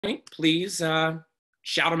please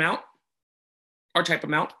shout them out or type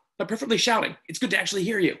them out, but preferably shouting. It's good to actually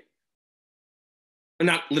hear you. And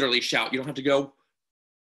not literally shout. You don't have to go,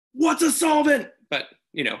 "What's a solvent?" But,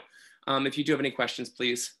 if you do have any questions,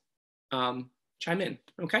 please chime in,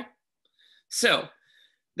 okay? So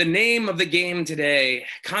the name of the game today,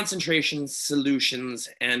 concentration, solutions,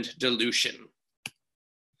 and dilution.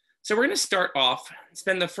 So we're going to start off,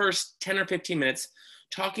 spend the first 10 or 15 minutes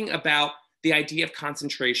talking about the idea of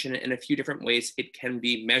concentration and a few different ways it can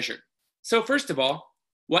be measured. So first of all,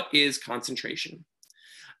 what is concentration?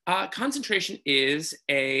 Concentration is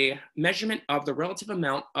a measurement of the relative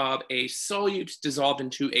amount of a solute dissolved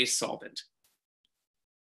into a solvent.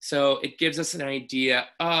 So it gives us an idea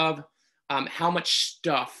of how much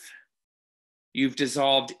stuff you've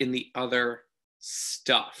dissolved in the other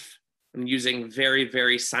stuff. I'm using very,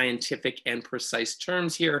 very scientific and precise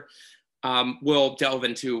terms here. We'll delve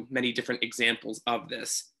into many different examples of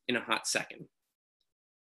this in a hot second.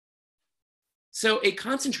 So a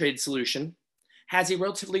concentrated solution has a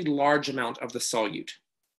relatively large amount of the solute.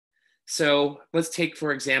 So let's take,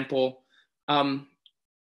 for example,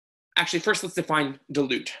 actually first let's define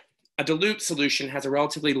dilute. A dilute solution has a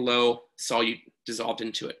relatively low solute dissolved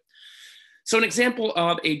into it. So an example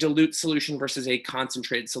of a dilute solution versus a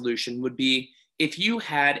concentrated solution would be if you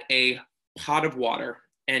had a pot of water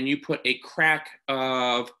and you put a crack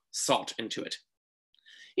of salt into it.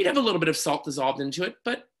 You'd have a little bit of salt dissolved into it,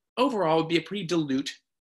 but overall it would be a pretty dilute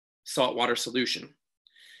saltwater solution.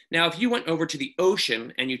 Now, if you went over to the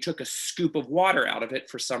ocean and you took a scoop of water out of it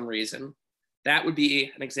for some reason, that would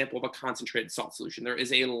be an example of a concentrated salt solution. There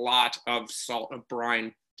is a lot of salt, of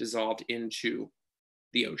brine dissolved into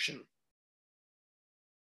the ocean.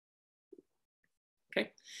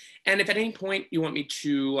 Okay, and if at any point you want me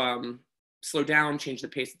to slow down, change the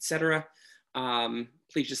pace, etc.,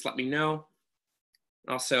 please just let me know.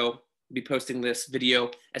 Also, I'll be posting this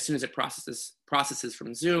video as soon as it processes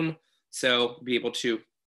from Zoom, so be able to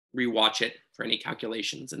rewatch it for any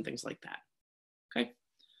calculations and things like that. Okay.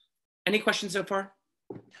 Any questions so far?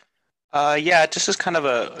 Yeah, this is kind of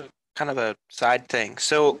a side thing.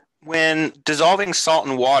 So when dissolving salt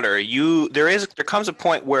in water, there comes a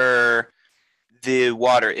point where the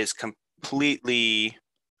water is completely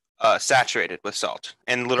saturated with salt,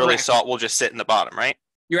 and literally Correct. Salt will just sit in the bottom, right?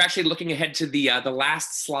 You're actually looking ahead to the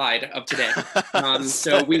last slide of today.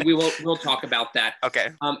 So we'll talk about that. Okay.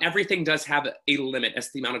 Everything does have a limit as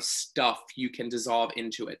to the amount of stuff you can dissolve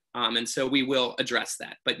into it. And so we will address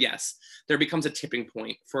that. But yes, there becomes a tipping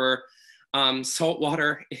point for salt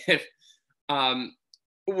water. If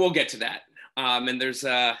we'll get to that. And there's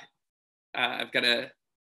I've got a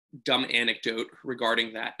dumb anecdote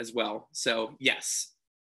regarding that as well. So yes,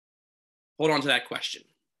 hold on to that question.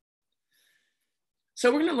 So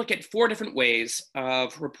we're going to look at 4 different ways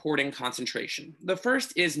of reporting concentration. The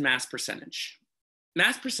first is mass percentage.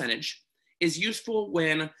 Mass percentage is useful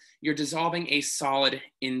when you're dissolving a solid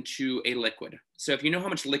into a liquid. So if you know how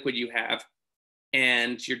much liquid you have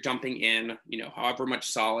and you're dumping in, however much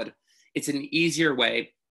solid, it's an easier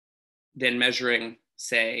way than measuring,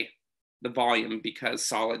 say, the volume, because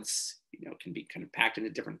solids, can be kind of packed into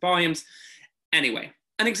different volumes. Anyway,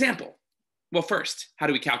 an example. Well, first, how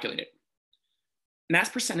do we calculate it? Mass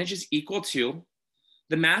percentage is equal to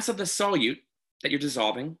the mass of the solute that you're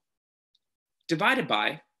dissolving divided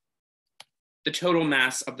by the total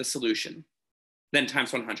mass of the solution, then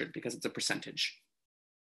times 100, because it's a percentage.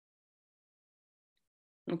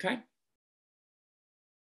 Okay?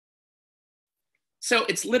 So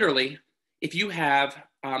it's literally, if you have,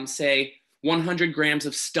 say, 100 grams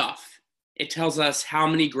of stuff, it tells us how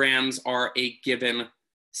many grams are a given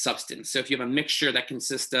substance. So if you have a mixture that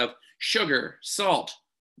consists of sugar, salt,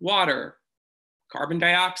 water, carbon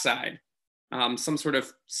dioxide, some sort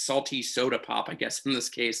of salty soda pop, I guess in this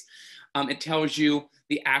case, it tells you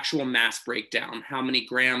the actual mass breakdown, how many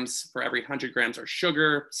grams for every 100 grams are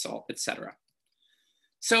sugar, salt, etc.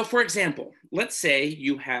 So for example, let's say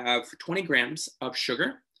you have 20 grams of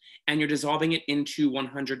sugar and you're dissolving it into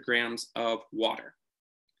 100 grams of water.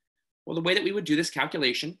 Well, the way that we would do this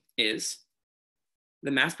calculation is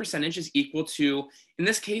the mass percentage is equal to, in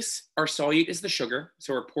this case, our solute is the sugar.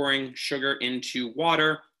 So we're pouring sugar into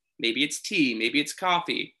water. Maybe it's tea, maybe it's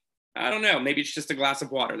coffee. I don't know, maybe it's just a glass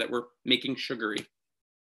of water that we're making sugary.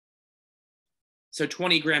 So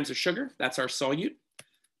 20 grams of sugar, that's our solute,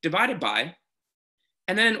 divided by,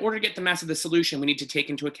 and then in order to get the mass of the solution, we need to take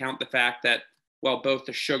into account the fact that, well, both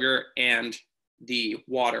the sugar and the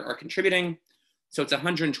water are contributing. So it's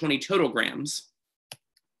 120 total grams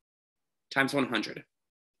times 100.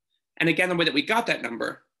 And again, the way that we got that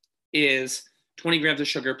number is 20 grams of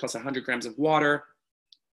sugar plus 100 grams of water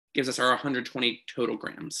gives us our 120 total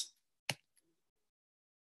grams.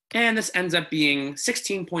 And this ends up being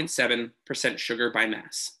 16.7% sugar by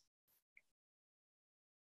mass.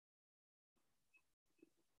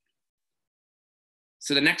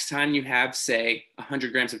 So the next time you have, say,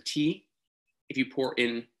 100 grams of tea, if you pour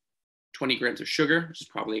in 20 grams of sugar, which is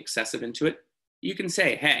probably excessive into it, you can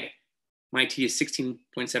say, hey, my tea is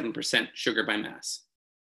 16.7% sugar by mass.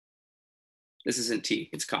 This isn't tea,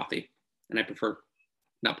 it's coffee, and I prefer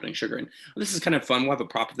not putting sugar in. This is kind of fun. We'll have a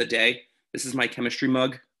prop of the day. This is my chemistry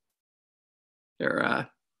mug. They're,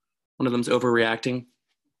 one of them's overreacting,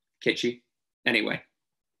 kitschy. Anyway.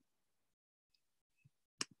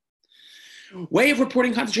 Way of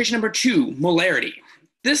reporting concentration number 2, molarity.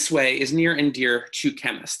 This way is near and dear to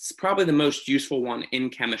chemists, probably the most useful one in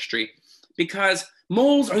chemistry, because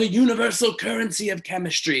moles are the universal currency of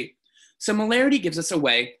chemistry. So molarity gives us a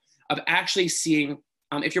way of actually seeing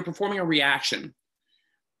if you're performing a reaction.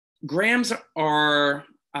 Grams don't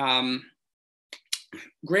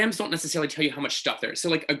necessarily tell you how much stuff there is. So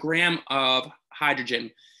like a gram of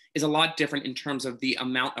hydrogen is a lot different in terms of the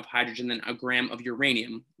amount of hydrogen than a gram of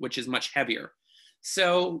uranium, which is much heavier.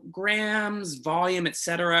 So grams, volume,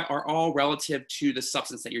 etc., are all relative to the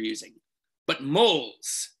substance that you're using. But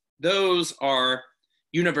moles, those are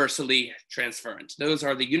universally transferent. Those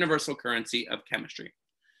are the universal currency of chemistry.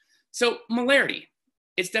 So molarity,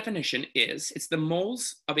 its definition is, it's the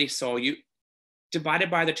moles of a solute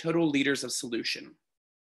divided by the total liters of solution.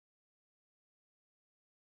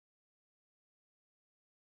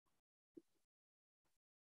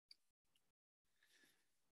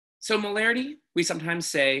 So molarity, we sometimes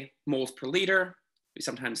say moles per liter, we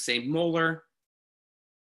sometimes say molar.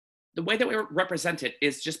 The way that we represent it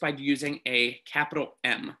is just by using a capital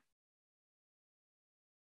M.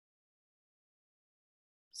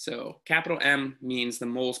 So capital M means the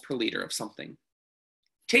moles per liter of something.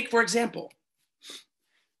 Take, for example,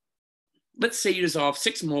 let's say you dissolve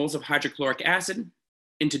 6 moles of hydrochloric acid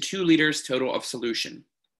into 2 liters total of solution.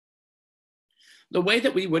 The way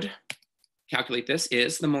that we would calculate this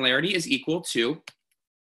is the molarity is equal to,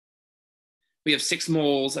 we have 6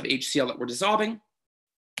 moles of HCl that we're dissolving,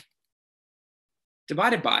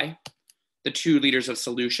 divided by the 2 liters of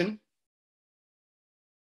solution.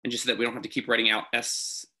 And just so that we don't have to keep writing out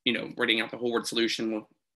writing out the whole word solution,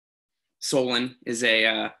 Solon is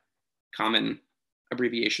a common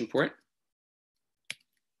abbreviation for it,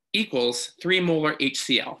 equals 3 molar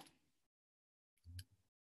HCl.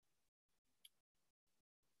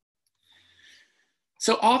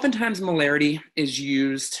 So oftentimes molarity is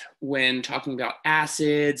used when talking about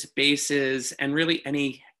acids, bases, and really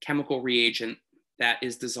any chemical reagent that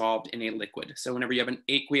is dissolved in a liquid. So whenever you have an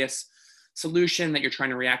aqueous solution that you're trying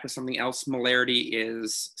to react with something else, molarity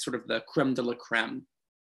is sort of the creme de la creme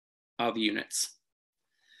of units.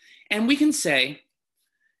 And we can say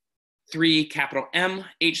 3 capital M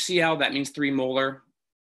HCl, that means 3 molar.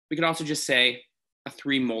 We could also just say a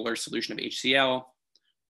 3 molar solution of HCl,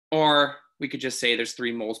 or we could just say there's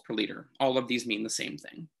 3 moles per liter. All of these mean the same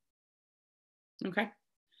thing. Okay.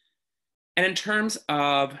 And in terms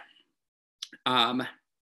of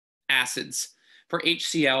acids, for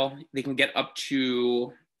HCl, they can get up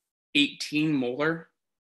to 18 molar.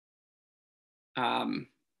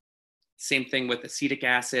 Same thing with acetic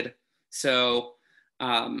acid. So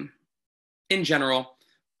in general,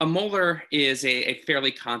 a molar is a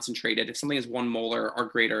fairly concentrated. If something is 1 molar or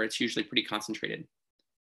greater, it's usually pretty concentrated.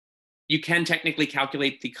 You can technically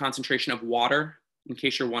calculate the concentration of water. In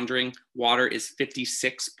case you're wondering, water is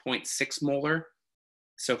 56.6 molar.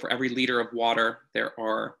 So for every liter of water, there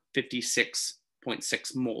are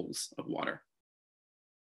 56.6 moles of water.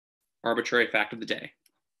 Arbitrary fact of the day.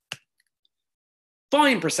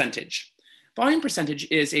 Volume percentage. Volume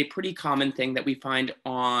percentage is a pretty common thing that we find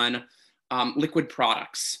on liquid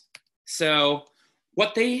products. So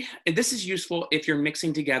this is useful if you're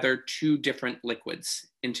mixing together 2 different liquids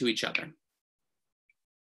into each other.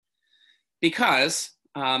 Because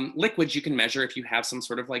liquids you can measure if you have some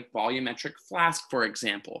sort of like volumetric flask, for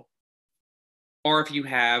example. Or if you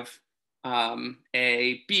have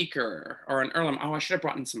a beaker or an Erlenmeyer. Oh, I should have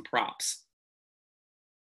brought in some props.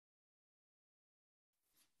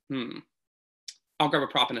 I'll grab a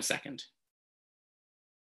prop in a second.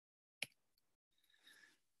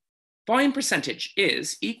 Volume percentage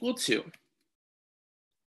is equal to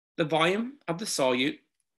the volume of the solute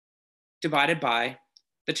divided by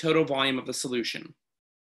the total volume of the solution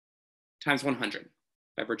times 100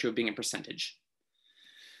 by virtue of being a percentage.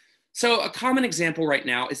 So a common example right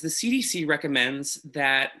now is the CDC recommends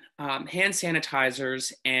that hand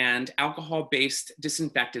sanitizers and alcohol-based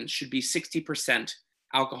disinfectants should be 60%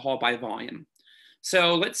 alcohol by volume.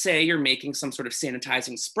 So let's say you're making some sort of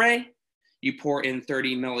sanitizing spray. You pour in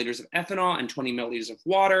 30 milliliters of ethanol and 20 milliliters of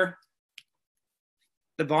water.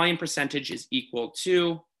 The volume percentage is equal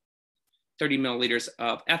to 30 milliliters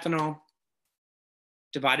of ethanol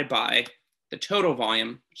divided by the total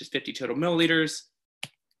volume, which is 50 total milliliters,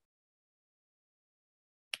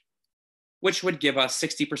 which would give us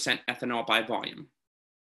 60% ethanol by volume,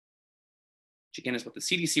 which again is what the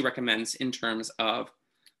CDC recommends in terms of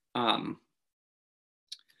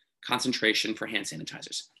concentration for hand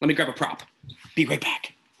sanitizers. Let me grab a prop. Be right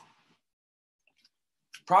back.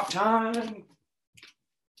 Prop time.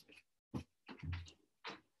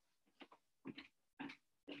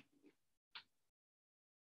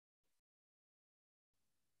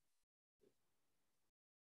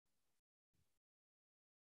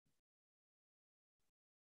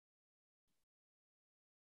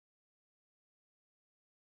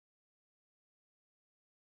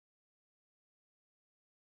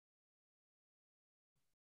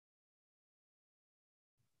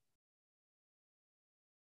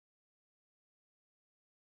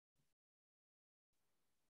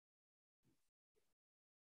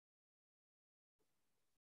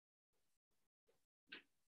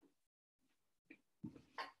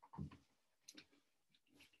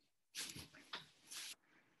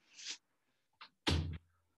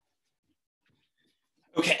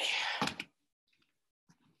 Okay,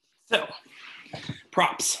 so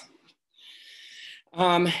props.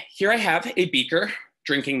 Here I have a beaker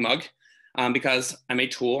drinking mug because I'm a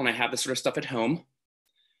tool and I have this sort of stuff at home.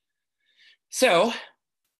 So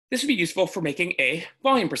this would be useful for making a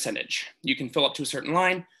volume percentage. You can fill up to a certain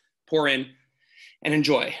line, pour in, and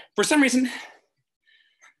enjoy. For some reason,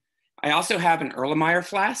 I also have an Erlenmeyer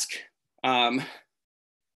flask,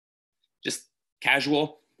 just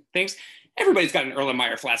casual things. Everybody's got an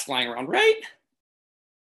Erlenmeyer flask lying around, right?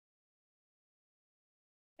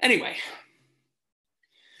 Anyway,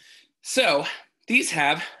 so these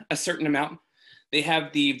have a certain amount. They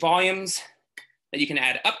have the volumes that you can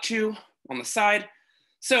add up to on the side.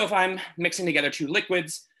 So if I'm mixing together two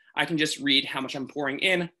liquids, I can just read how much I'm pouring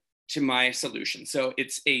in to my solution. So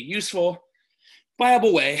it's a useful,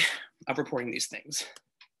 viable way of reporting these things.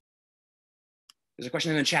 There's a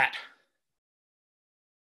question in the chat.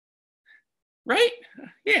 Right?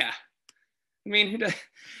 Yeah. I mean,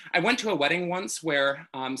 I went to a wedding once where,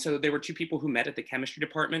 so there were two people who met at the chemistry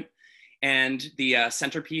department, and the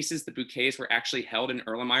centerpieces, the bouquets, were actually held in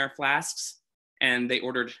Erlenmeyer flasks, and they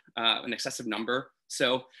ordered an excessive number.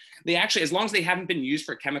 So they actually, as long as they haven't been used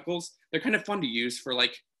for chemicals, they're kind of fun to use for,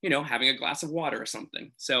 like, you know, having a glass of water or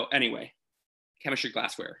something. So anyway, chemistry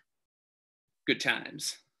glassware, good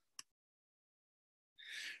times.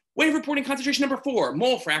 Way of reporting concentration number 4,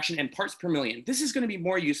 mole fraction and parts per million. This is going to be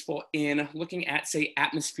more useful in looking at, say,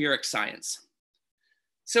 atmospheric science.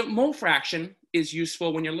 So mole fraction is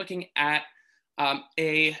useful when you're looking at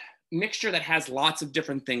a mixture that has lots of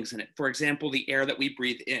different things in it. For example, the air that we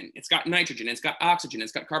breathe in. It's got nitrogen, it's got oxygen,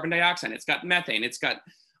 it's got carbon dioxide, it's got methane, it's got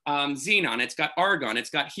xenon, it's got argon, it's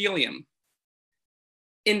got helium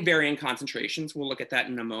in varying concentrations. We'll look at that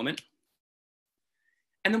in a moment.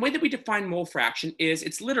 And the way that we define mole fraction is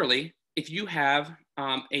it's literally, if you have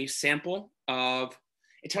a sample of,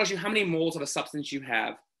 it tells you how many moles of a substance you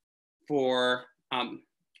have for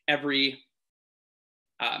every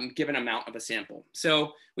given amount of a sample.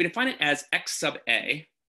 So we define it as X sub A,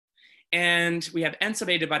 and we have N sub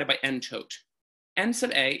A divided by N tote. N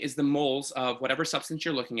sub A is the moles of whatever substance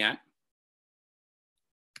you're looking at,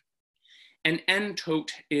 and N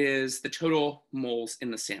tote is the total moles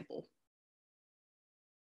in the sample.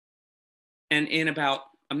 And in about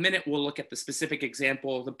a minute, we'll look at the specific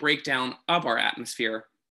example, the breakdown of our atmosphere,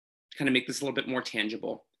 to kind of make this a little bit more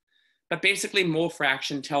tangible. But basically, mole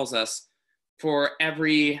fraction tells us for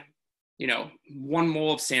every, 1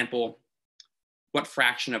 mole of sample, what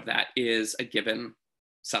fraction of that is a given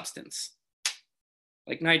substance,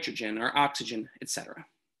 like nitrogen or oxygen, etc.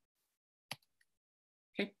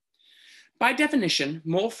 Okay. By definition,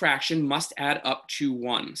 mole fraction must add up to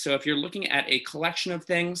 1. So if you're looking at a collection of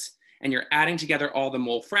things, and you're adding together all the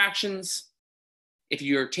mole fractions, if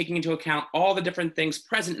you're taking into account all the different things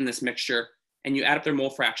present in this mixture and you add up their mole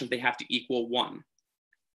fractions, they have to equal 1.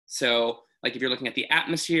 So like if you're looking at the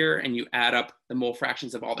atmosphere and you add up the mole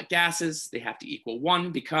fractions of all the gases, they have to equal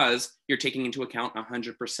 1 because you're taking into account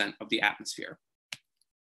 100% of the atmosphere.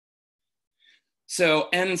 So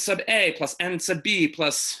N sub A plus N sub B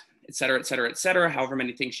plus et cetera, however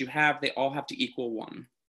many things you have, they all have to equal 1.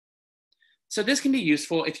 So this can be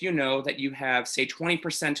useful if you know that you have, say,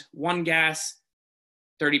 20% one gas,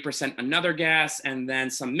 30% another gas, and then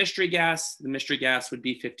some mystery gas. The mystery gas would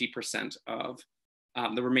be 50% of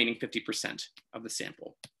the remaining 50% of the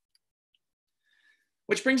sample.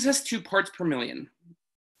 Which brings us to parts per million.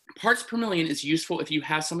 Parts per million is useful if you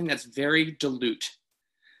have something that's very dilute.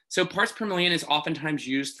 So parts per million is oftentimes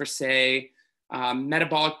used for, say,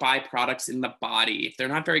 metabolic byproducts in the body. If they're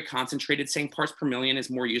not very concentrated, saying parts per million is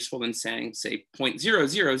more useful than saying, say,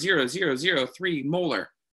 0.000003 molar.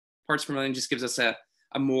 Parts per million just gives us a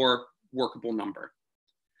more workable number.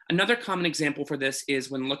 Another common example for this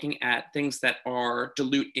is when looking at things that are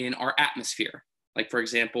dilute in our atmosphere, like, for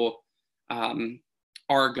example,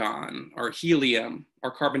 argon or helium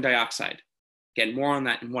or carbon dioxide. Again, more on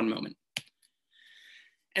that in one moment.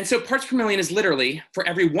 And so parts per million is literally, for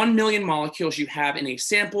every 1 million molecules you have in a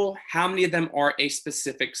sample, how many of them are a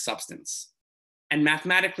specific substance? And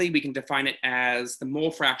mathematically, we can define it as the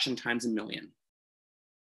mole fraction times a million.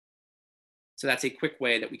 So that's a quick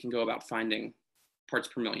way that we can go about finding parts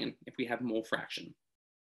per million if we have mole fraction.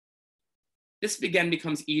 This again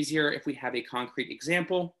becomes easier if we have a concrete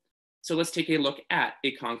example. So let's take a look at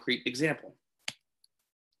a concrete example.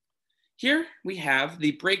 Here we have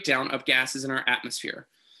the breakdown of gases in our atmosphere.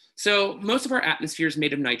 So most of our atmosphere is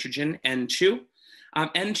made of nitrogen, N2.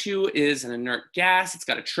 N2 is an inert gas. It's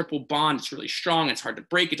got a triple bond. It's really strong. It's hard to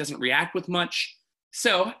break. It doesn't react with much.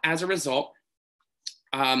 So as a result,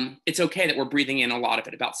 it's okay that we're breathing in a lot of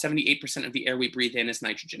it. About 78% of the air we breathe in is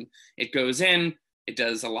nitrogen. It goes in, it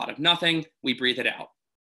does a lot of nothing, we breathe it out.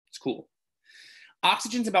 It's cool.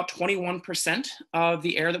 Oxygen's about 21% of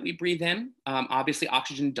the air that we breathe in. Obviously,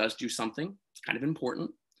 oxygen does do something. It's kind of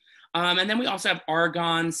important. And then we also have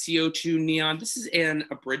argon, CO2, neon. This is an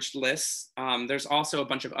abridged list. There's also a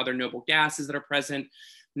bunch of other noble gases that are present,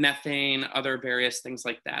 methane, other various things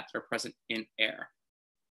like that are present in air.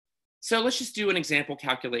 So let's just do an example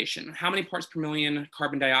calculation. How many parts per million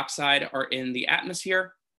carbon dioxide are in the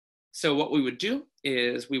atmosphere? So what we would do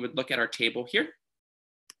is we would look at our table here,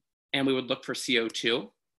 and we would look for CO2.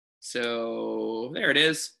 So there it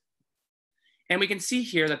is. And we can see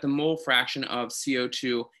here that the mole fraction of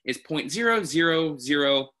CO2 is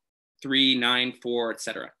 0.000394, et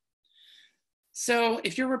cetera. So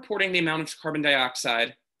if you're reporting the amount of carbon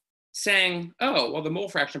dioxide, saying, oh, well, the mole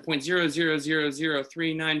fraction of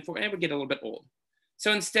 0.000394, and it would get a little bit old.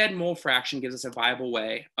 So instead, mole fraction gives us a viable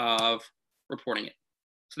way of reporting it.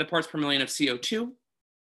 So the parts per million of CO2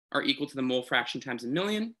 are equal to the mole fraction times a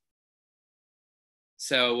million.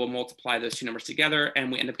 So we'll multiply those two numbers together, and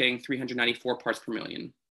we end up getting 394 parts per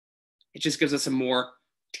million. It just gives us a more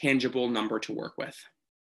tangible number to work with.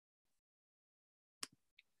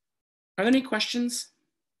 Are there any questions?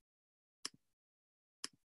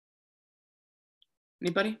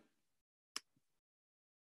 Anybody?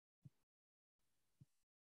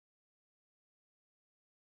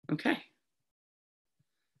 Okay.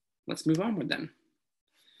 Let's move onward then.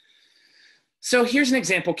 So here's an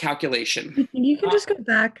example calculation. You can just go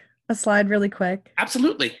back a slide really quick.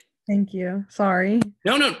 Absolutely. Thank you. Sorry.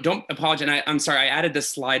 No, don't apologize. I'm sorry. I added this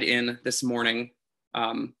slide in this morning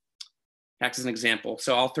as an example.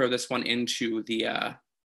 So I'll throw this one into the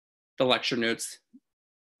lecture notes,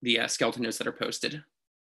 the skeleton notes that are posted.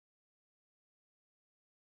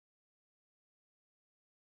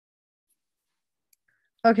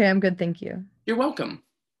 Okay, I'm good. Thank you. You're welcome.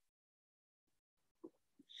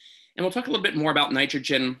 And we'll talk a little bit more about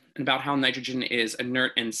nitrogen and about how nitrogen is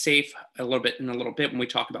inert and safe in a little bit when we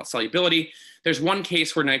talk about solubility. There's one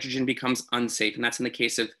case where nitrogen becomes unsafe, and that's in the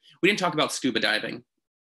case of, we didn't talk about scuba diving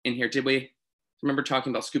in here, did we? I remember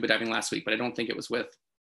talking about scuba diving last week, but I don't think it was with.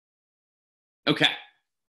 Okay.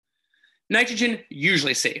 Nitrogen,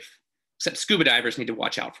 usually safe, except scuba divers need to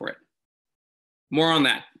watch out for it. More on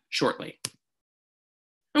that shortly.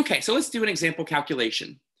 Okay, so let's do an example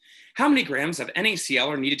calculation. How many grams of NaCl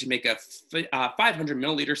are needed to make a 500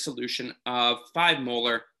 milliliter solution of 5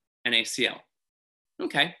 molar NaCl?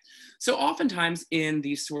 Okay, so oftentimes in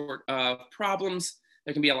these sort of problems,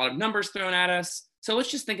 there can be a lot of numbers thrown at us. So let's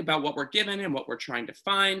just think about what we're given and what we're trying to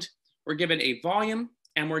find. We're given a volume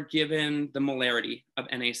and we're given the molarity of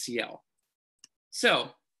NaCl.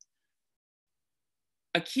 So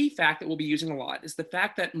a key fact that we'll be using a lot is the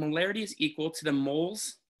fact that molarity is equal to the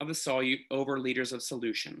moles of the solute over liters of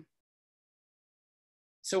solution.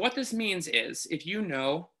 So what this means is if you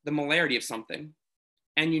know the molarity of something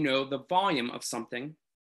and you know the volume of something,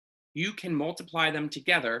 you can multiply them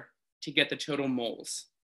together to get the total moles.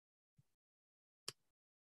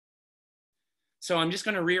 So I'm just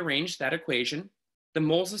going to rearrange that equation. The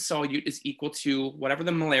moles of solute is equal to whatever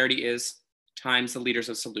the molarity is times the liters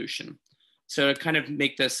of solution. So to kind of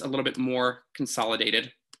make this a little bit more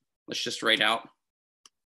consolidated, let's just write out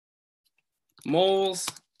moles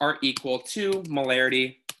are equal to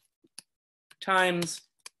molarity times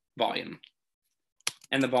volume.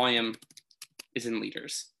 And the volume is in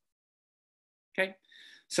liters. Okay,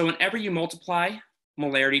 so whenever you multiply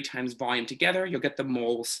molarity times volume together, you'll get the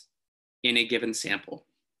moles in a given sample.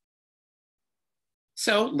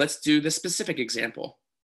 So let's do the specific example.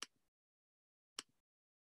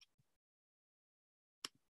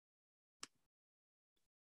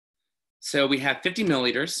 So we have 50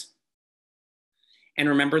 milliliters. And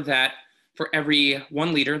remember that for every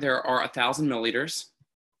 1 liter, there are 1,000 milliliters.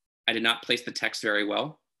 I did not place the text very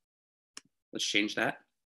well. Let's change that.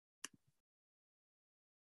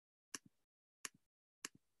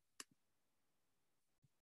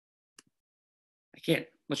 I can't.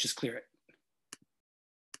 Let's just clear it.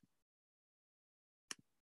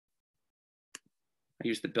 I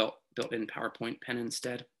use the built-in PowerPoint pen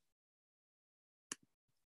instead.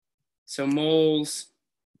 So moles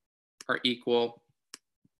are equal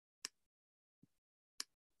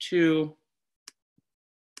to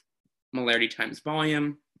molarity times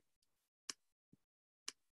volume.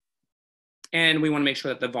 And we want to make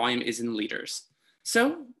sure that the volume is in liters.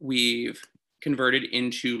 So we've converted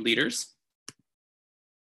into liters.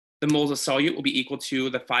 The moles of solute will be equal to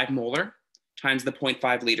the 5 molar times the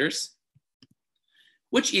 0.5 liters,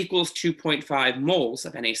 which equals 2.5 moles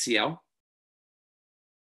of NaCl.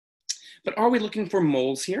 But are we looking for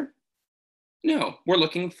moles here? No, we're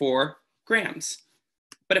looking for grams.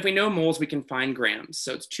 But if we know moles, we can find grams.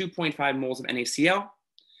 So it's 2.5 moles of NaCl.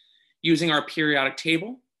 Using our periodic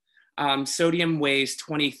table, sodium weighs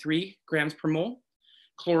 23 grams per mole.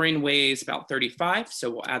 Chlorine weighs about 35,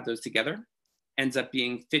 so we'll add those together. Ends up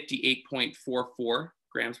being 58.44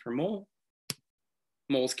 grams per mole.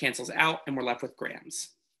 Moles cancels out, and we're left with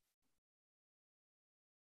grams.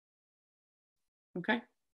 Okay.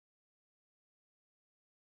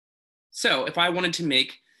 So if I wanted to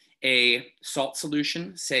make a salt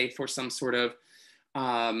solution, say for some sort of,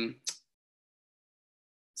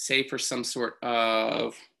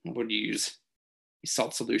 what would you use a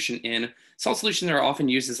salt solution in? Salt solutions are often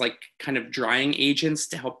used as like kind of drying agents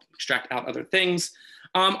to help extract out other things.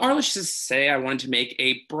 Or let's just say I wanted to make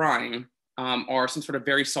a brine or some sort of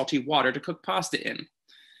very salty water to cook pasta in.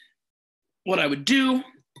 What I would do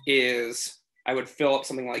is I would fill up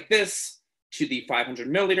something like this to the 500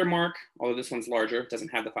 milliliter mark, although this one's larger, it doesn't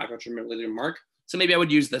have the 500 milliliter mark. So maybe I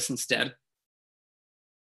would use this instead. It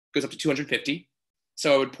goes up to 250.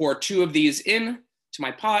 So I would pour 2 of these in to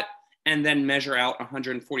my pot and then measure out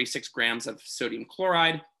 146 grams of sodium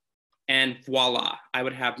chloride. And voila, I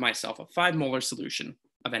would have myself a 5 molar solution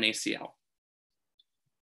of NaCl.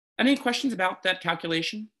 Any questions about that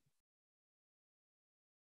calculation?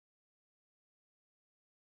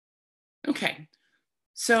 Okay,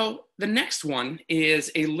 so the next one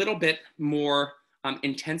is a little bit more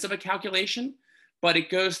intense of a calculation, but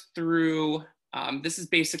it goes through, this is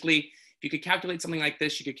basically, if you could calculate something like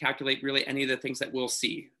this, you could calculate really any of the things that we'll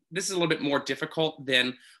see. This is a little bit more difficult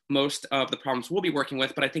than most of the problems we'll be working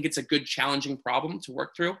with, but I think it's a good challenging problem to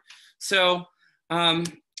work through. So I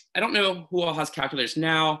don't know who all has calculators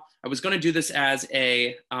now. I was going to do this as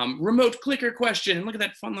a remote clicker question. And look at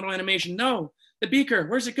that fun little animation. No, the beaker,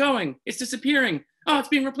 where's it going? It's disappearing. Oh, it's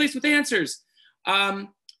being replaced with answers.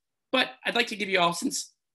 But I'd like to give you all,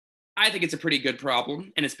 since I think it's a pretty good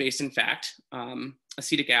problem and it's based in fact,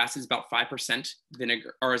 acetic acid is about 5%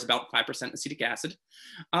 vinegar, or is about 5% acetic acid.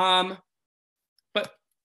 But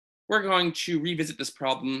we're going to revisit this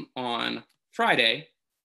problem on Friday.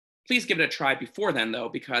 Please give it a try before then though,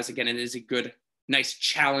 because again, it is a good, nice,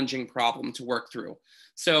 challenging problem to work through.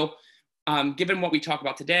 So given what we talk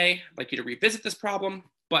about today, I'd like you to revisit this problem,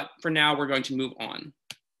 but for now, we're going to move on.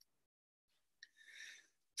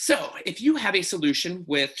 So if you have a solution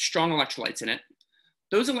with strong electrolytes in it,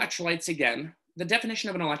 those electrolytes, again, the definition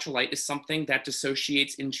of an electrolyte is something that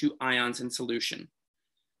dissociates into ions in solution.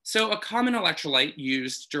 So a common electrolyte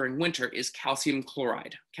used during winter is calcium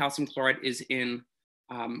chloride. Calcium chloride is in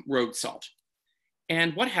road salt.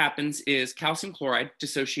 And what happens is calcium chloride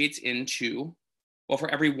dissociates into, well, for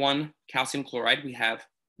every 1 calcium chloride, we have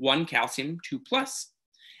 1 calcium, 2+,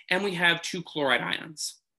 and we have 2 chloride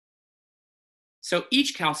ions. So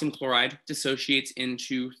each calcium chloride dissociates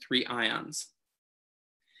into 3 ions.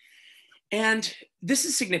 And this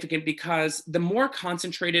is significant because the more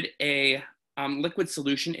concentrated a liquid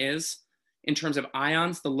solution is in terms of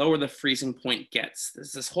ions, the lower the freezing point gets.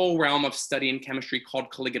 There's this whole realm of study in chemistry called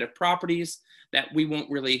colligative properties that we won't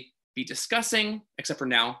really be discussing, except for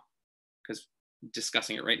now, because I'm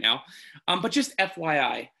discussing it right now. But just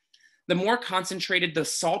FYI, the more concentrated, the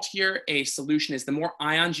saltier a solution is, the more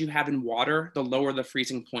ions you have in water, the lower the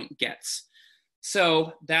freezing point gets.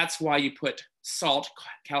 So that's why you put salt,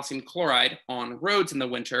 calcium chloride, on roads in the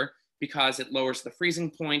winter because it lowers the freezing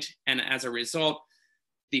point, and as a result,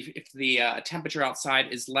 if the temperature outside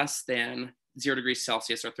is less than 0 degrees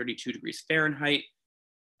Celsius or 32 degrees Fahrenheit,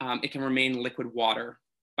 it can remain liquid water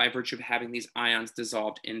by virtue of having these ions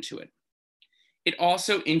dissolved into it. It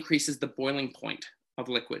also increases the boiling point of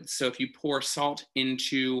liquids. So if you pour salt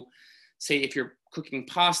into, say, if you're cooking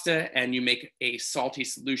pasta and you make a salty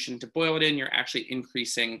solution to boil it in, you're actually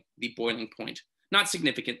increasing the boiling point. Not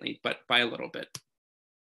significantly, but by a little bit.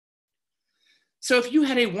 So if you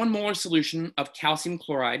had a 1 molar solution of calcium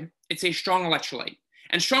chloride, it's a strong electrolyte.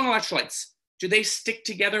 And strong electrolytes, do they stick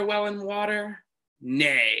together well in water?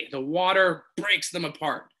 Nay, the water breaks them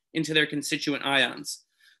apart into their constituent ions.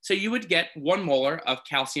 So you would get 1 molar of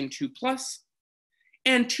calcium 2 plus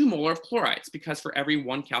and 2 molar of chlorides, because for every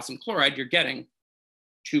 1 calcium chloride, you're getting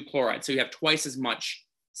 2 chlorides. So you have twice as much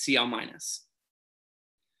Cl minus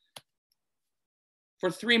for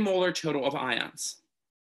 3 molar total of ions.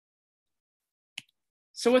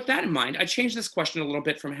 So with that in mind, I changed this question a little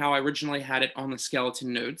bit from how I originally had it on the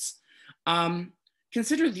skeleton notes.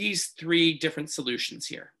 Consider these 3 different solutions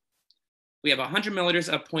here. We have 100 milliliters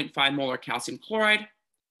of 0.5 molar calcium chloride.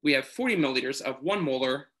 We have 40 milliliters of 1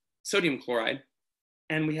 molar sodium chloride.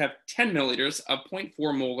 And we have 10 milliliters of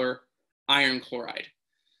 0.4 molar iron chloride.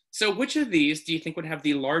 So which of these do you think would have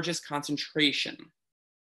the largest concentration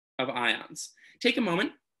of ions? Take a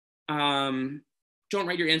moment. Don't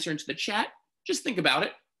write your answer into the chat. Just think about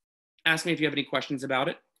it. Ask me if you have any questions about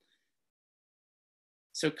it.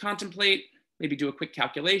 So contemplate, maybe do a quick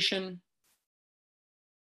calculation,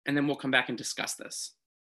 and then we'll come back and discuss this.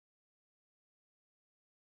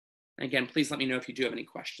 Again, please let me know if you do have any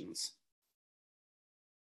questions.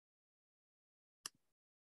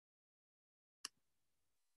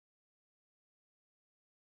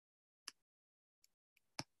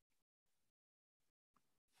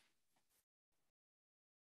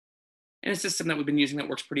 And a system that we've been using that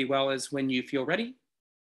works pretty well is when you feel ready,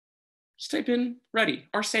 just type in ready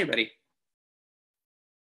or say ready,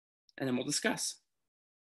 and then we'll discuss.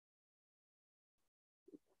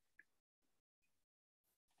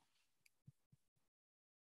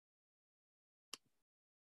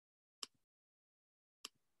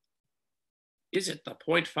 Is it the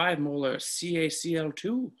 0.5 molar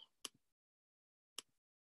CaCl2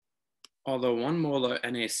 or the 1 molar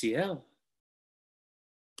NaCl?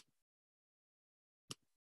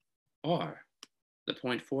 Or the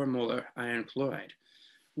 0.4 molar iron chloride?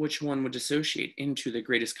 Which one would dissociate into the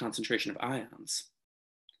greatest concentration of ions?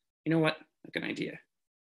 You know what? I've got an idea.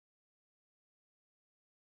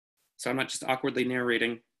 So I'm not just awkwardly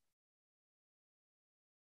narrating.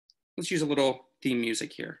 Let's use a little theme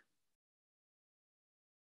music here.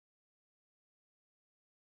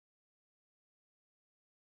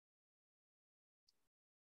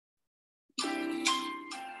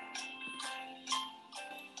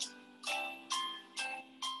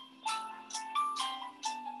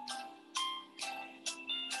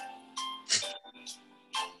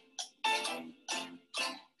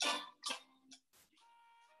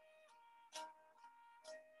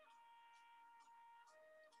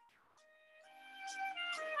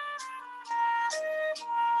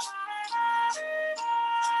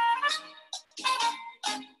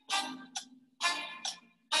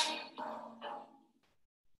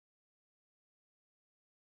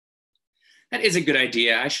 That is a good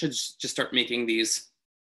idea. I should just start making these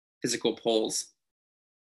physical polls.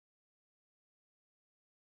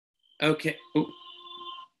 Okay. Ooh.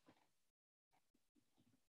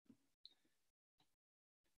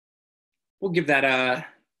 We'll give that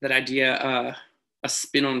that idea a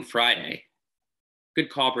spin on Friday. Good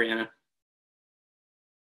call, Brianna.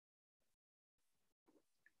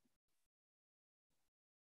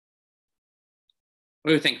 What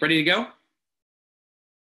do you think? Ready to go?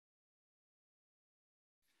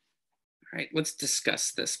 All right, let's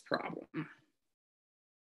discuss this problem.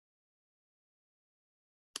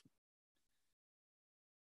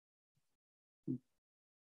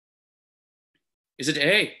 Is it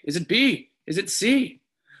A? Is it B? Is it C?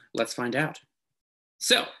 Let's find out.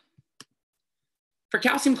 So, for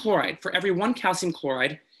calcium chloride, for every 1 calcium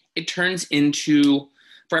chloride, it turns into,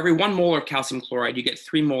 for every 1 molar of calcium chloride, you get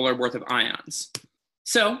 3 molar worth of ions.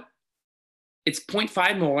 So, it's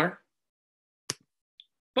 0.5 molar.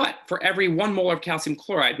 But for every 1 molar of calcium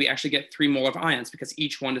chloride, we actually get 3 molar of ions because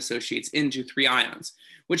each one dissociates into 3 ions,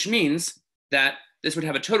 which means that this would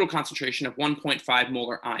have a total concentration of 1.5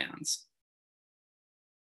 molar ions.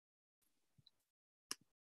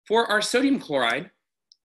 For our sodium chloride,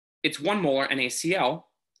 it's 1 molar NaCl,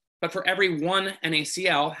 but for every 1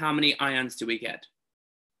 NaCl, how many ions do we get?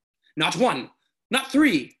 Not 1, not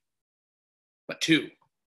 3, but 2,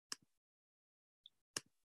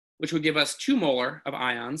 which would give us 2 molar of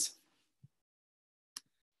ions.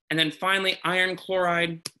 And then finally, iron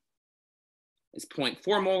chloride is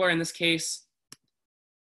 0.4 molar in this case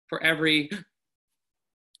for every,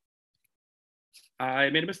 I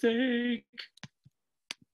made a mistake.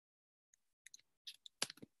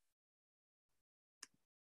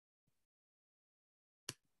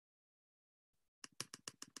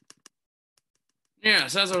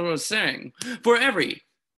 Yes, as I was saying, for every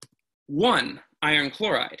 1 iron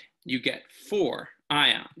chloride, you get 4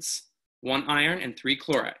 ions, 1 iron and 3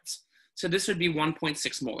 chlorides. So this would be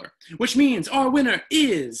 1.6 molar, which means our winner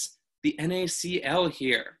is the NaCl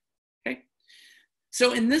here, okay?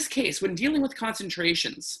 So in this case, when dealing with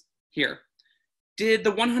concentrations here, did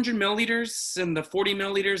the 100 milliliters and the 40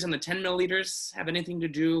 milliliters and the 10 milliliters have anything to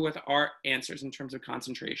do with our answers in terms of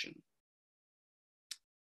concentration?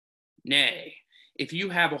 Nay. If you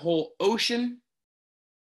have a whole ocean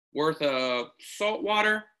worth of salt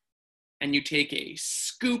water and you take a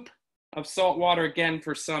scoop of salt water, again,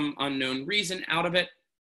 for some unknown reason out of it,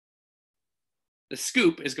 the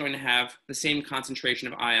scoop is going to have the same concentration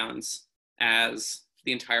of ions as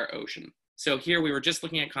the entire ocean. So here we were just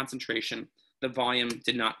looking at concentration. The volume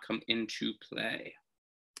did not come into play.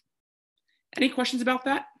 Any questions about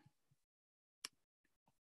that?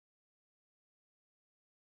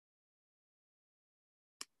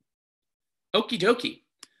 Okie dokie.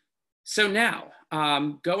 So now,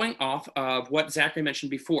 going off of what Zachary mentioned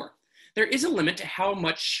before, there is a limit to how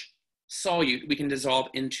much solute we can dissolve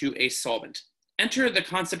into a solvent. Enter the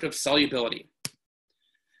concept of solubility.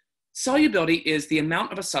 Solubility is the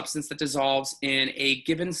amount of a substance that dissolves in a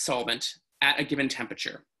given solvent at a given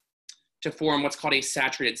temperature to form what's called a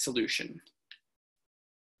saturated solution.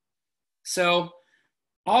 So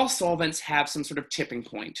all solvents have some sort of tipping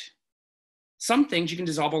point. Some things you can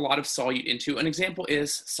dissolve a lot of solute into. An example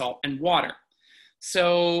is salt and water.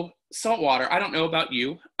 So salt water, I don't know about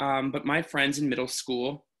you, but my friends in middle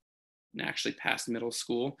school, and actually past middle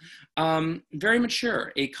school, very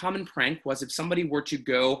mature. A common prank was if somebody were to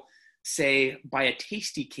go, say, buy a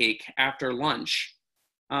tasty cake after lunch,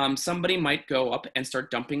 somebody might go up and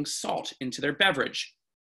start dumping salt into their beverage.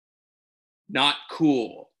 Not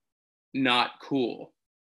cool. Not cool.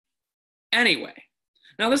 Anyway.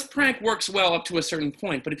 Now this prank works well up to a certain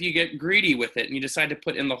point, but if you get greedy with it and you decide to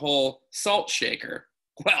put in the whole salt shaker,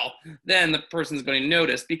 well, then the person's going to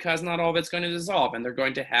notice because not all of it's going to dissolve and they're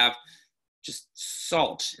going to have just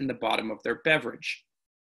salt in the bottom of their beverage.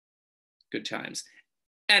 Good times.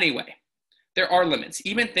 Anyway, there are limits.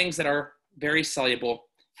 Even things that are very soluble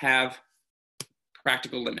have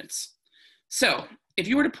practical limits. So if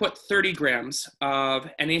you were to put 30 grams of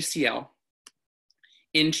NaCl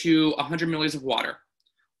into 100 milliliters of water,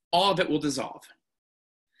 all of it will dissolve.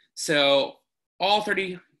 So all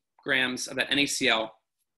 30 grams of that NaCl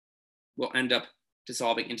will end up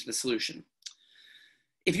dissolving into the solution.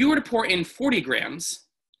 If you were to pour in 40 grams,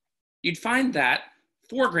 you'd find that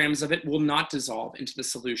 4 grams of it will not dissolve into the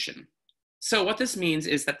solution. So what this means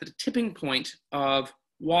is that the tipping point of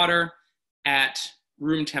water at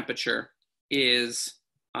room temperature is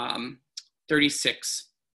 36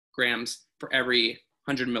 grams for every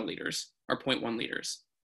 100 milliliters, or 0.1 liters.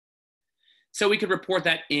 So we could report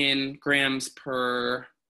that in grams per,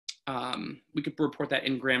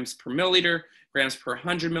 milliliter, grams per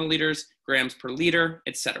 100 milliliters, grams per liter,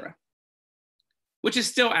 etc. Which is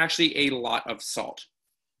still actually a lot of salt,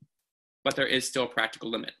 but there is still a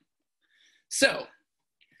practical limit. So,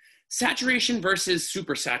 saturation versus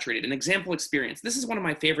supersaturated, an example experience. This is one of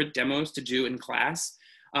my favorite demos to do in class.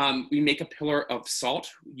 We make a pillar of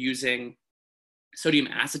salt using sodium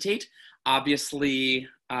acetate. Obviously,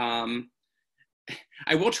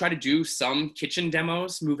 I will try to do some kitchen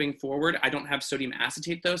demos moving forward. I don't have sodium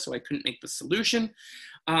acetate though, so I couldn't make the solution.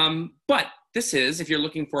 But this is, if you're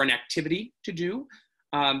looking for an activity to do,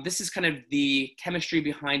 this is kind of the chemistry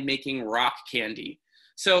behind making rock candy.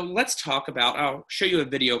 So let's talk about, I'll show you a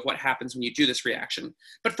video of what happens when you do this reaction.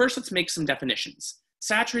 But first, let's make some definitions.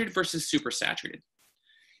 Saturated versus supersaturated.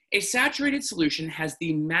 A saturated solution has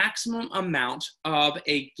the maximum amount of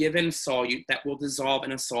a given solute that will dissolve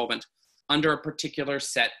in a solvent under a particular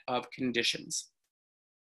set of conditions.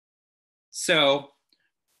 So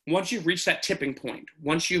once you've reached that tipping point,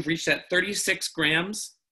 once you've reached that 36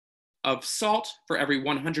 grams of salt for every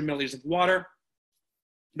 100 milliliters of water,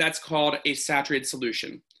 that's called a saturated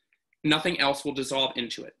solution. Nothing else will dissolve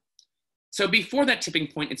into it. So before that tipping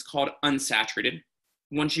point, it's called unsaturated.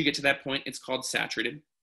 Once you get to that point, it's called saturated.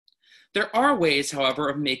 There are ways, however,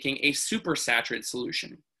 of making a supersaturated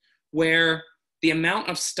solution where the amount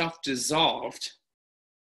of stuff dissolved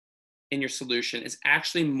in your solution is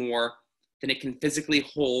actually more than it can physically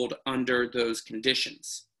hold under those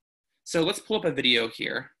conditions. So let's pull up a video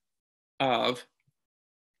here of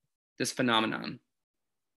this phenomenon.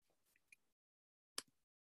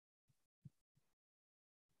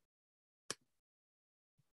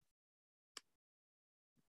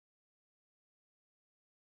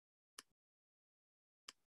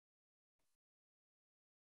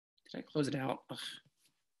 Did I close it out? Ugh.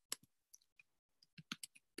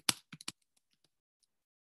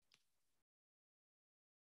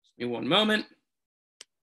 Just give me one moment.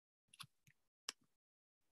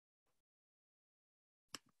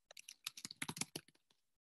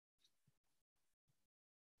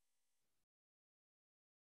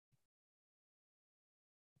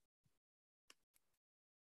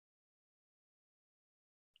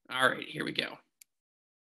 All right, here we go.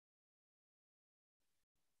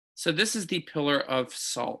 So this is the pillar of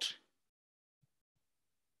salt.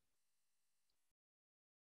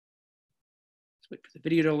 Let's wait for the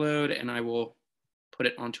video to load and I will put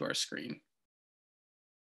it onto our screen.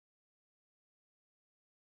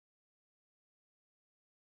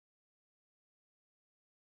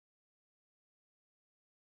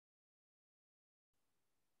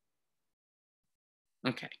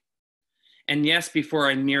 Okay. And yes, before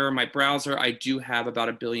I mirror my browser, I do have about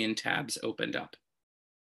 1 billion tabs opened up.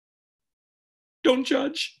 Don't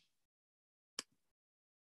judge.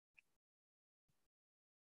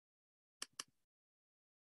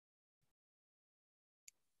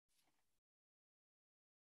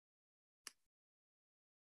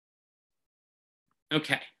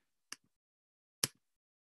 Okay.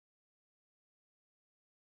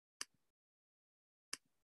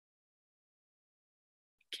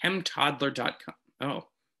 chemtoddler.com. Oh,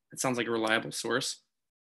 that sounds like a reliable source.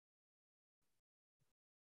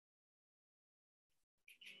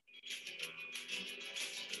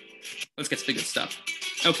 Let's get to the good stuff.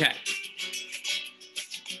 Okay.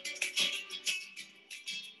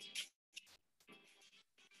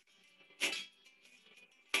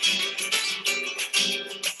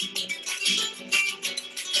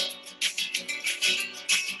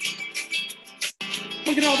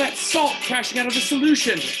 Look at all that salt crashing out of the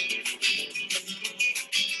solution.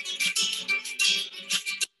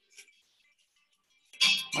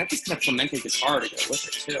 Might just have flamenco guitar to go with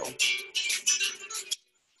it too.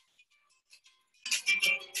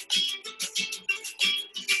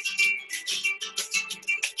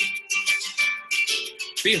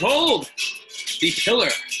 Behold, the pillar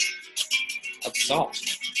of salt.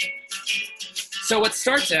 So what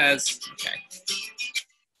starts as, okay.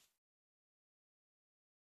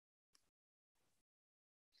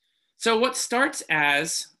 So what starts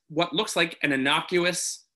as what looks like an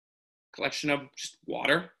innocuous collection of just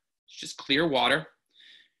water, it's just clear water.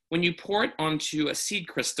 When you pour it onto a seed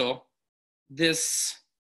crystal, this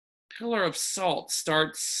pillar of salt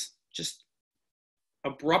starts just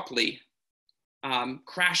abruptly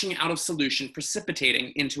crashing out of solution,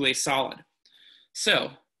 precipitating into a solid. So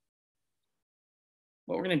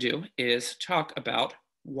what we're going to do is talk about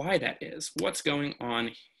why that is, what's going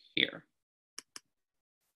on here.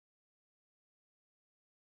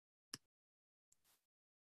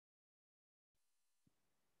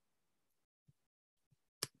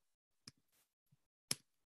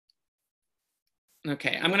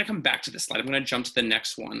 Okay, I'm going to come back to this slide. I'm going to jump to the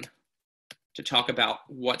next one to talk about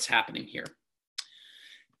what's happening here.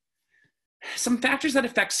 Some factors that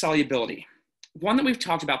affect solubility. One that we've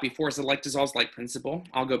talked about before is the like dissolves like principle.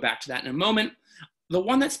 I'll go back to that in a moment. The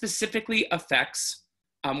one that specifically affects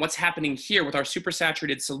what's happening here with our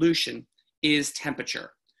supersaturated solution is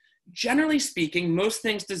temperature. Generally speaking, most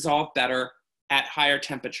things dissolve better at higher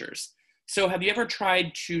temperatures. So have you ever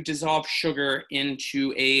tried to dissolve sugar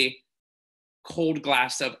into a cold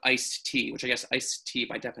glass of iced tea, which I guess iced tea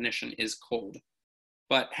by definition is cold?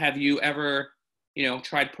 But have you ever,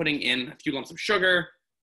 tried putting in a few lumps of sugar?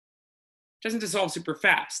 It doesn't dissolve super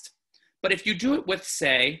fast. But if you do it with,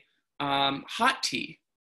 say, hot tea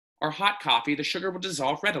or hot coffee, the sugar will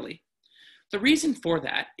dissolve readily. The reason for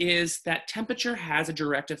that is that temperature has a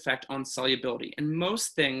direct effect on solubility, and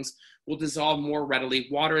most things will dissolve more readily.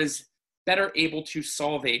 Water is better able to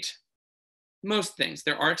solvate most things.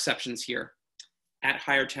 There are exceptions here at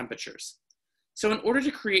higher temperatures. So in order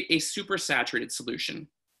to create a supersaturated solution,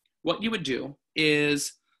 what you would do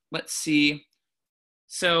is, let's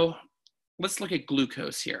look at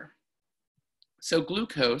glucose here. So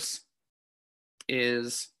glucose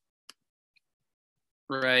is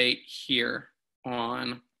right here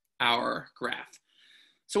on our graph.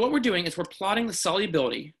 So what we're doing is we're plotting the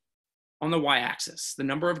solubility on the y-axis, the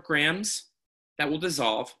number of grams that will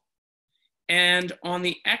dissolve. And on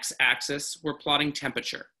the x-axis, we're plotting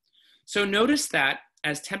temperature. So notice that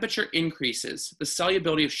as temperature increases, the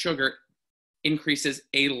solubility of sugar increases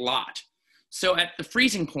a lot. So at the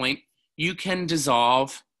freezing point, you can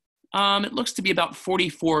dissolve, it looks to be about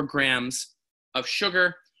 44 grams of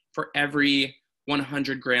sugar for every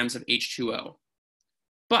 100 grams of H2O.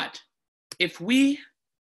 But if we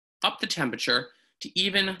up the temperature to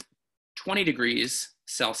even 20 degrees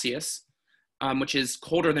Celsius, which is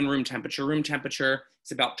colder than room temperature. Room temperature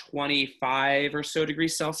is about 25 or so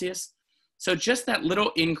degrees Celsius. So just that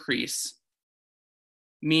little increase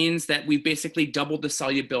means that we've basically doubled the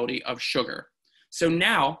solubility of sugar. So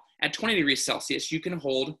now at 20 degrees Celsius, you can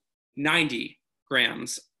hold 90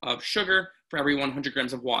 grams of sugar for every 100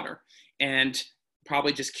 grams of water, and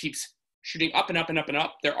probably just keeps shooting up and up and up and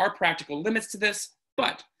up. There are practical limits to this,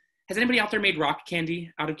 but has anybody out there made rock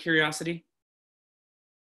candy out of curiosity?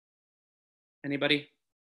 Anybody?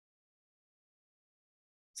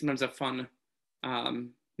 Sometimes a fun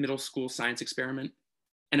middle school science experiment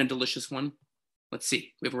and a delicious one. Let's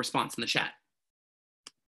see, we have a response in the chat.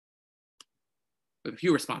 We have a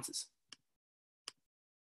few responses.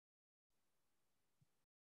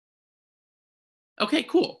 Okay,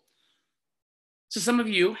 cool. So some of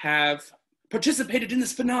you have participated in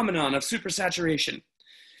this phenomenon of supersaturation.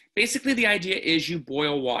 Basically, the idea is you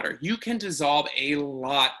boil water. You can dissolve a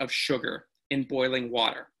lot of sugar in boiling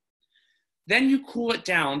water. Then you cool it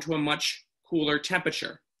down to a much cooler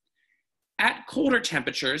temperature. At colder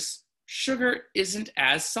temperatures, sugar isn't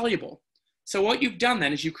as soluble. So what you've done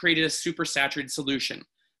then is you created a supersaturated solution.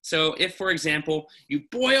 So if, for example, you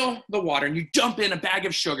boil the water and you dump in a bag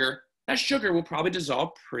of sugar, that sugar will probably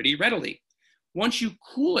dissolve pretty readily. Once you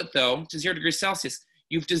cool it, though, to 0 degrees Celsius,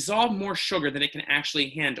 you've dissolved more sugar than it can actually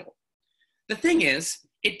handle. The thing is,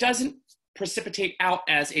 it doesn't precipitate out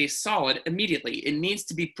as a solid immediately. It needs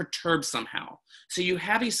to be perturbed somehow. So you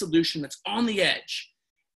have a solution that's on the edge.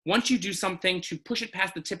 Once you do something to push it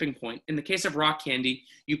past the tipping point, in the case of rock candy,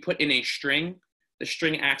 you put in a string. The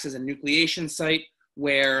string acts as a nucleation site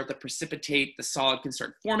where the precipitate, the solid, can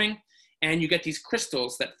start forming, and you get these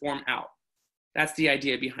crystals that form out. That's the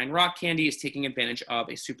idea behind rock candy, is taking advantage of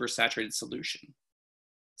a supersaturated solution.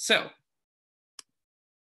 So,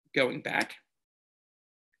 going back,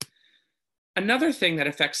 another thing that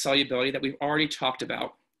affects solubility that we've already talked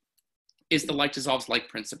about is the like dissolves like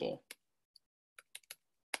principle.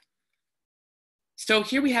 So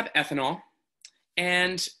here we have ethanol,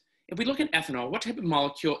 and if we look at ethanol, what type of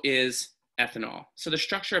molecule is ethanol? So the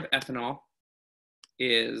structure of ethanol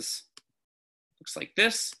looks like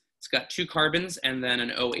this. It's got 2 carbons and then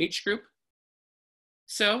an OH group.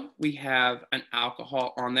 So we have an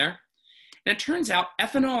alcohol on there. And it turns out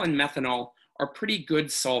ethanol and methanol are pretty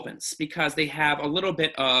good solvents because they have a little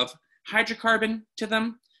bit of hydrocarbon to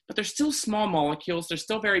them, but they're still small molecules. They're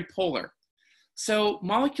still very polar. So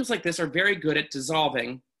molecules like this are very good at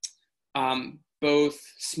dissolving both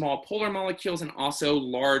small polar molecules and also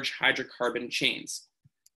large hydrocarbon chains.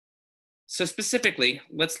 So specifically,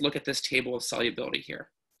 let's look at this table of solubility here.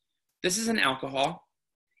 This is an alcohol.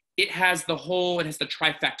 It has the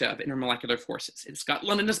trifecta of intermolecular forces. It's got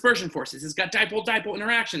London dispersion forces. It's got dipole-dipole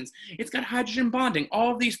interactions. It's got hydrogen bonding.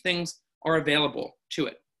 All of these things are available to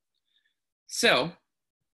it. So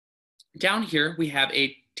down here, we have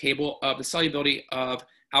a table of the solubility of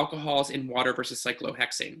alcohols in water versus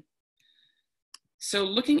cyclohexane. So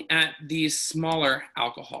looking at these smaller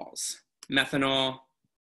alcohols, methanol,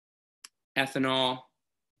 ethanol,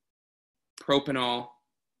 propanol,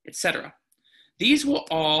 etc. These will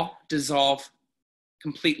all dissolve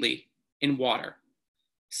completely in water.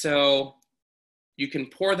 So you can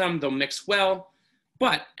pour them, they'll mix well,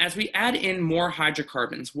 but as we add in more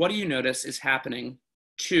hydrocarbons, what do you notice is happening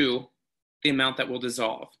to the amount that will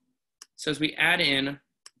dissolve? So as we add in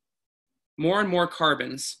more and more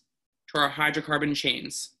carbons to our hydrocarbon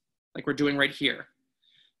chains, like we're doing right here,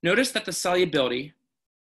 notice that the solubility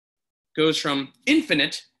goes from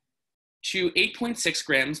infinite to 8.6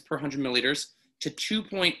 grams per 100 milliliters to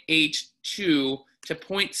 2.82 to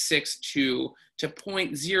 0.62 to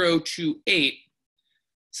 0.028.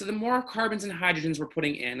 So the more carbons and hydrogens we're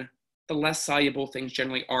putting in, the less soluble things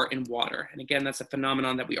generally are in water. And again, that's a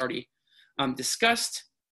phenomenon that we already discussed.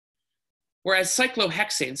 Whereas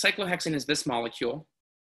cyclohexane is this molecule,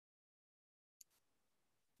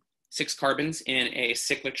 6 carbons in a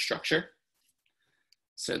cyclic structure.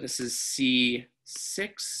 So this is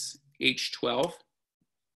C6H12.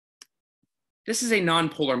 This is a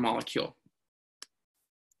nonpolar molecule.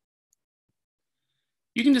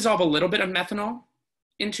 You can dissolve a little bit of methanol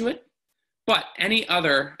into it, but any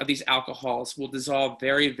other of these alcohols will dissolve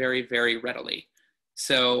very, very, very readily.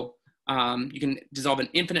 So you can dissolve an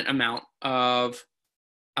infinite amount of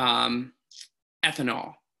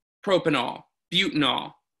ethanol, propanol,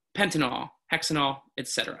 butanol, pentanol, hexanol,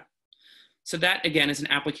 etc. So that, again, is an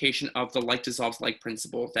application of the like dissolves like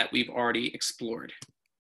principle that we've already explored.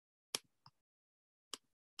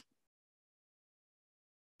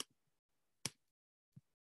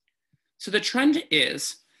 So the trend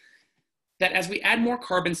is that as we add more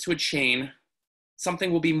carbons to a chain,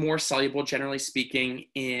 something will be more soluble, generally speaking,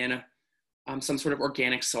 in some sort of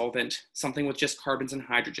organic solvent, something with just carbons and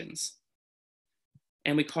hydrogens.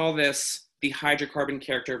 And we call this the hydrocarbon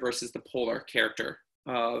character versus the polar character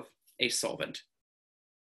of a solvent.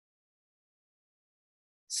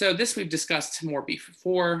 So this we've discussed more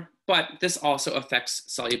before, but this also affects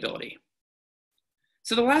solubility.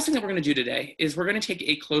 So the last thing that we're going to do today is we're going to take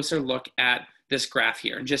a closer look at this graph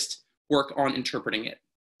here and just work on interpreting it.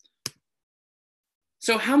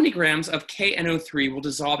 So how many grams of KNO3 will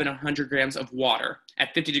dissolve in 100 grams of water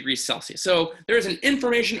at 50 degrees Celsius? So there is an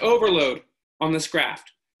information overload on this graph.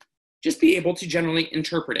 Just be able to generally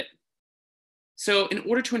interpret it. So in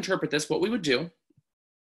order to interpret this, what we would do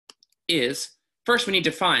is, first we need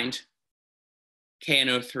to find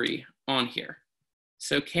KNO3 on here.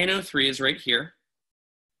 So KNO3 is right here.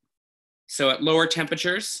 So at lower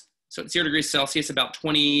temperatures, so at 0 degrees Celsius, about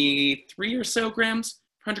 23 or so grams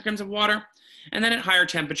per 100 grams of water. And then at higher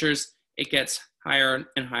temperatures, it gets higher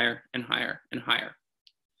and higher and higher and higher.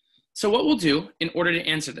 So what we'll do in order to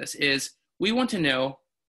answer this is we want to know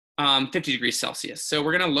 50 degrees Celsius. So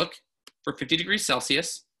we're going to look for 50 degrees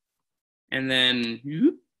Celsius, and then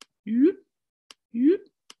we're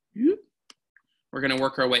going to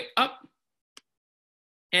work our way up.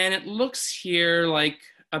 And it looks here like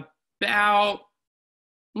about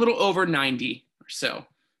a little over 90 or so.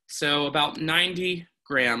 So about 90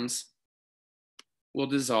 grams will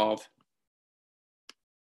dissolve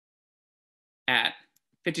at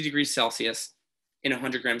 50 degrees Celsius in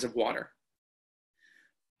 100 grams of water.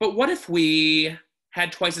 But what if we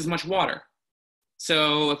had twice as much water?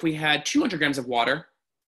 So if we had 200 grams of water,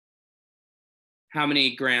 how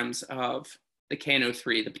many grams of the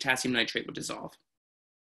KNO3, the potassium nitrate, would dissolve?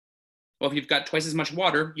 Well, if you've got twice as much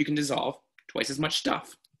water, you can dissolve twice as much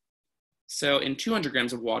stuff. So in 200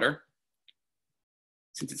 grams of water,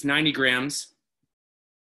 since it's 90 grams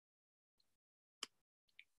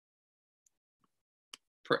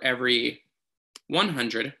for every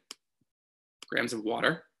 100 grams of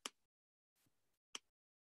water,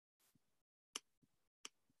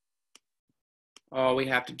 all we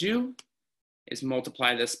have to do is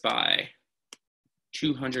multiply this by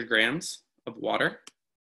 200 grams of water.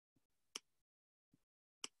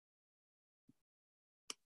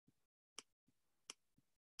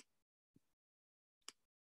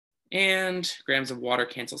 And grams of water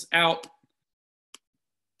cancels out.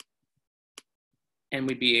 And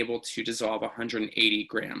we'd be able to dissolve 180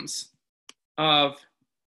 grams of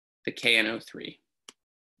the KNO3.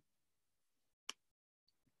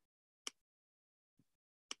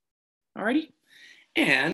 Alrighty, and